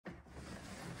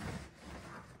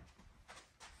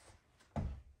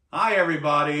Hi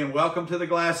everybody and welcome to the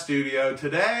Glass Studio.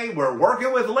 Today we're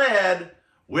working with lead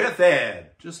with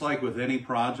Ed. Just like with any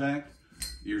project,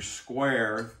 your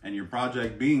square and your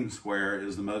project being square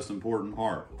is the most important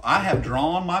part. I have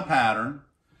drawn my pattern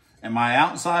and my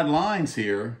outside lines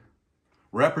here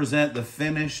represent the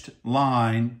finished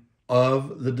line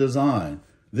of the design.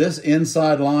 This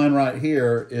inside line right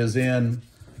here is in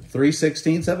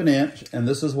 3/16 of an inch, and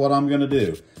this is what I'm gonna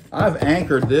do. I've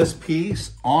anchored this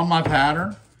piece on my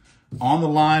pattern on the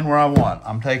line where I want.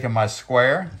 I'm taking my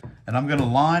square and I'm gonna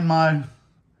line my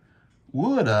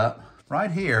wood up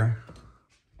right here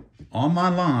on my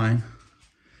line,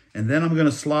 and then I'm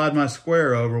gonna slide my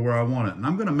square over where I want it. And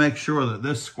I'm gonna make sure that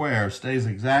this square stays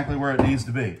exactly where it needs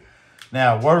to be.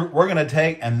 Now we're gonna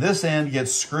take, and this end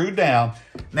gets screwed down.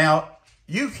 Now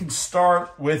you can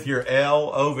start with your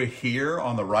L over here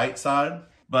on the right side,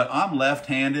 but I'm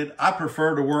left-handed. I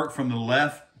prefer to work from the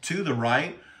left to the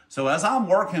right. So as I'm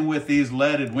working with these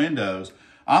leaded windows,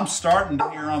 I'm starting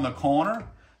here on the corner.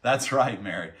 That's right,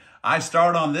 Mary. I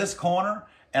start on this corner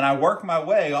and I work my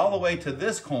way all the way to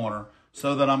this corner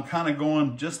so that I'm kind of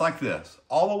going just like this,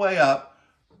 all the way up,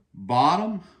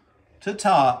 bottom to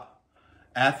top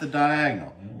at the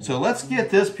diagonal. So let's get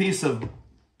this piece of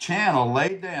channel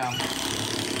laid down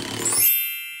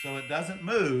so it doesn't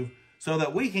move, so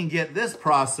that we can get this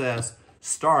process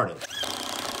started.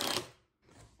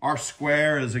 Our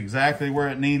square is exactly where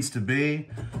it needs to be.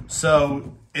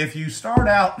 So if you start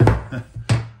out,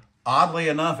 oddly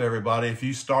enough, everybody, if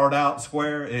you start out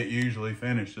square, it usually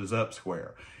finishes up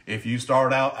square. If you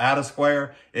start out a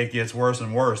square, it gets worse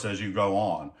and worse as you go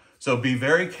on. So be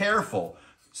very careful.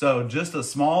 So just a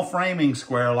small framing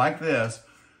square like this,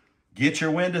 get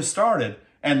your window started.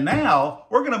 And now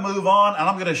we're gonna move on and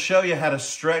I'm gonna show you how to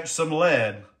stretch some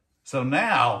lead. So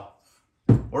now,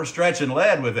 we're stretching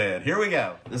lead with Ed. Here we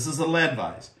go. This is a lead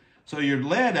vise. So your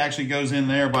lead actually goes in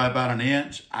there by about 1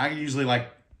 inch. I usually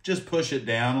just push it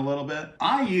down a little bit.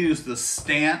 I use the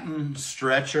Stanton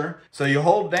stretcher. So you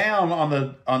hold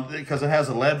down because it has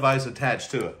a lead vise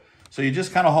attached to it. So you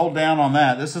just kind of hold down on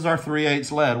that. This is our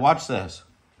 3/8 lead. Watch this.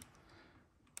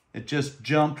 It just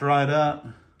jumped right up.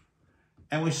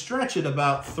 And we stretch it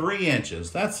about 3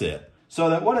 inches. That's it. So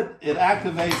that it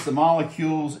activates the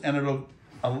molecules and it'll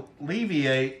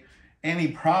alleviate any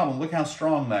problem. Look how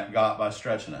strong that got by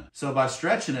stretching it. So by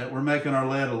stretching it, we're making our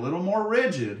lead a little more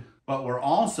rigid, but we're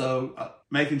also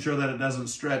making sure that it doesn't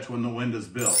stretch when the window's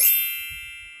built.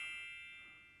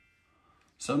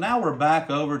 So now we're back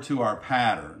over to our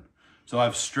pattern. So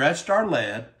I've stretched our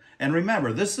lead, and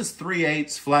remember, this is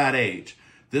 3/8 flat H.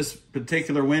 This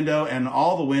particular window and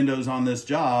all the windows on this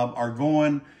job are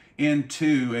going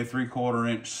into a 3/4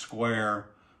 inch square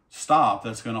stop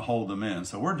that's going to hold them in.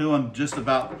 So we're doing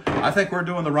I think we're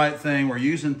doing the right thing. We're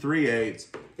using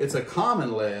 3/8. It's a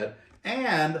common lead,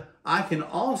 and I can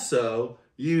also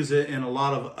use it in a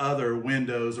lot of other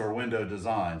windows or window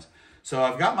designs. So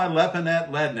I've got my Lepinette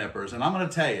lead nippers, and I'm going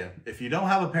to tell you, if you don't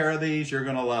have a pair of these, you're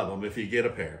going to love them if you get a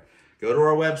pair. Go to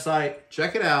our website,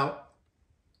 check it out,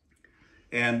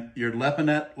 and your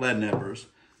Lepinette lead nippers.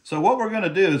 So what we're going to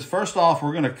do is, first off,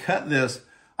 we're going to cut this.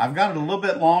 I've got it a little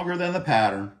bit longer than the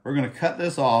pattern. We're going to cut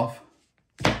this off.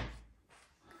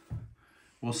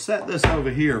 We'll set this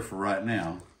over here for right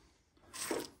now.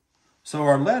 So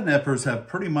our lead nippers have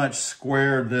pretty much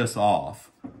squared this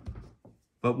off.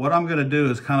 But what I'm going to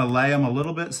do is kind of lay them a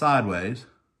little bit sideways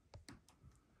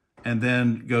and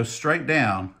then go straight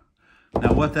down.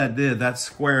 Now what that did, that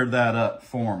squared that up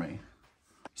for me.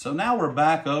 So now we're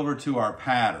back over to our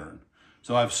pattern.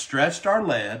 So I've stretched our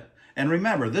lead. And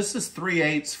remember, this is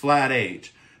 3/8 flat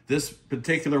H. This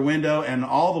particular window and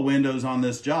all the windows on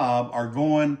this job are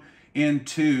going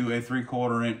into a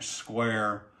 3/4 inch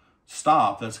square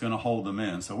stop that's going to hold them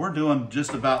in. So we're doing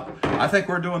I think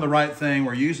we're doing the right thing.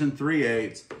 We're using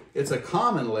 3/8. It's a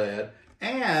common lead,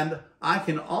 and I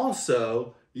can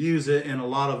also use it in a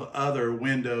lot of other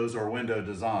windows or window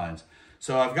designs.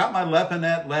 So I've got my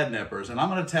Lepinette lead nippers, and I'm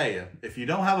going to tell you, if you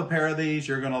don't have a pair of these,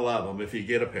 you're going to love them if you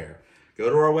get a pair. Go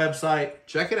to our website,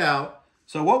 check it out.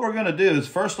 So what we're going to do is,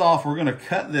 first off, we're going to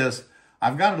cut this.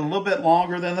 I've got it a little bit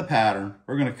longer than the pattern.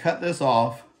 We're going to cut this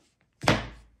off.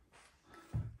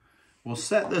 We'll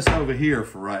set this over here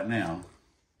for right now.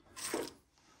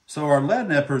 So our lead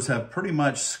nippers have pretty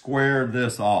much squared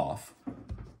this off.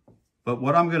 But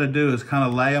what I'm going to do is kind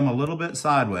of lay them a little bit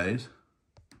sideways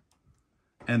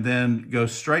and then go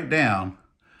straight down.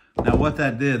 Now what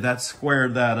that did, that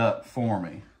squared that up for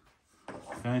me.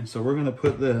 Okay, so we're going to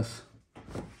put this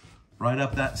right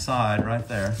up that side right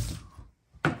there.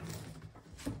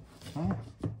 Okay.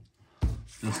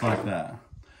 Just like that.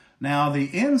 Now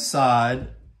the inside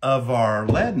of our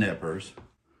lead nippers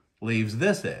leaves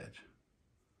this edge.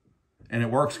 And it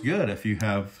works good if you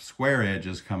have square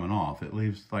edges coming off. It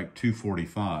leaves like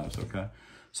 245s, okay?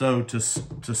 So to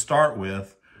start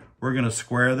with, we're gonna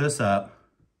square this up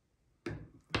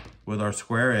with our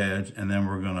square edge, and then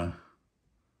we're gonna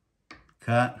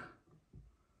cut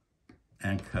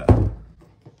and cut,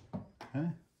 okay?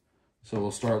 So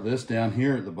we'll start this down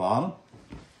here at the bottom.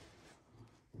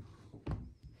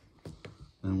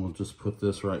 And we'll just put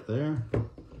this right there.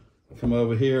 Come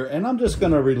over here, and I'm just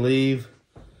gonna relieve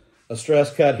a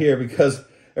stress cut here because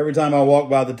every time I walk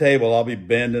by the table, I'll be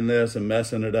bending this and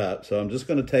messing it up. So I'm just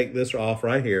gonna take this off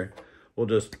right here. We'll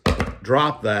just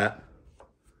drop that.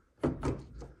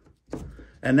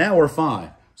 And now we're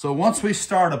fine. So once we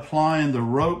start applying the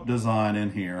rope design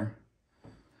in here,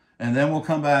 and then we'll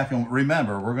come back and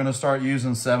remember, we're gonna start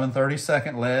using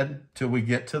 7/32 lead till we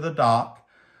get to the dock.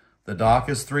 The dock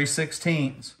is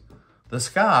 3/16 the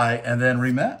sky, and then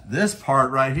remember, this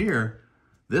part right here,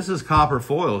 this is copper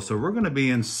foil. So we're gonna be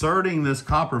inserting this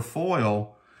copper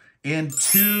foil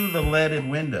into the leaded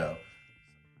window.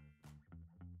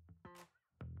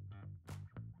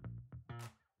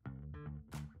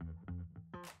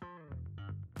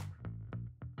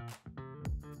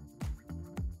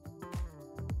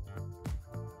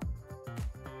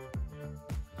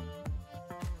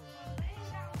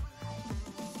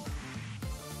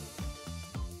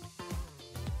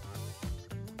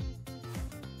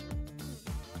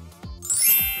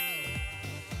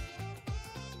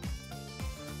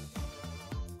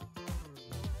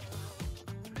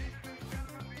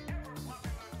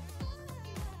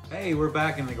 Hey, we're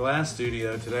back in the glass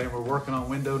studio today, and we're working on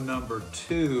window number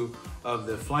 2 of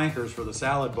the flankers for the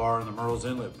salad bar in the Merle's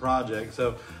Inlet project.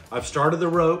 So I've started the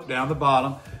rope down the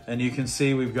bottom, and you can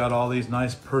see we've got all these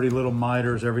nice pretty little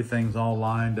miters, everything's all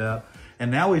lined up. And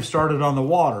now we've started on the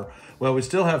water. Well, we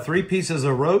still have 3 pieces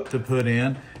of rope to put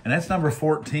in, and that's number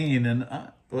 14, and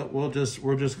we're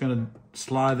just gonna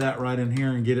slide that right in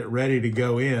here and get it ready to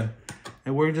go in.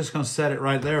 And we're just gonna set it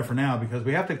right there for now because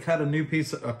we have to cut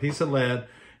a piece of lead,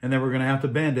 and then we're gonna have to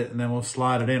bend it, and then we'll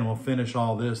slide it in, and we'll finish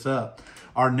all this up.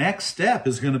 Our next step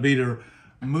is gonna be to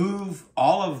move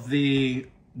all of the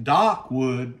dock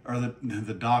wood, or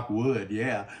the dock wood,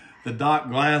 yeah, the dock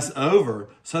glass over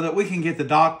so that we can get the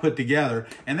dock put together.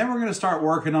 And then we're gonna start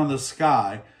working on the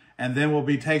sky, and then we'll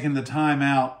be taking the time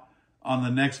out on the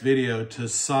next video to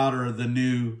solder the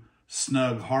new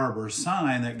Snug Harbor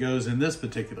sign that goes in this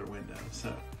particular window.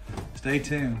 So stay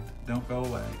tuned, don't go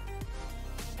away.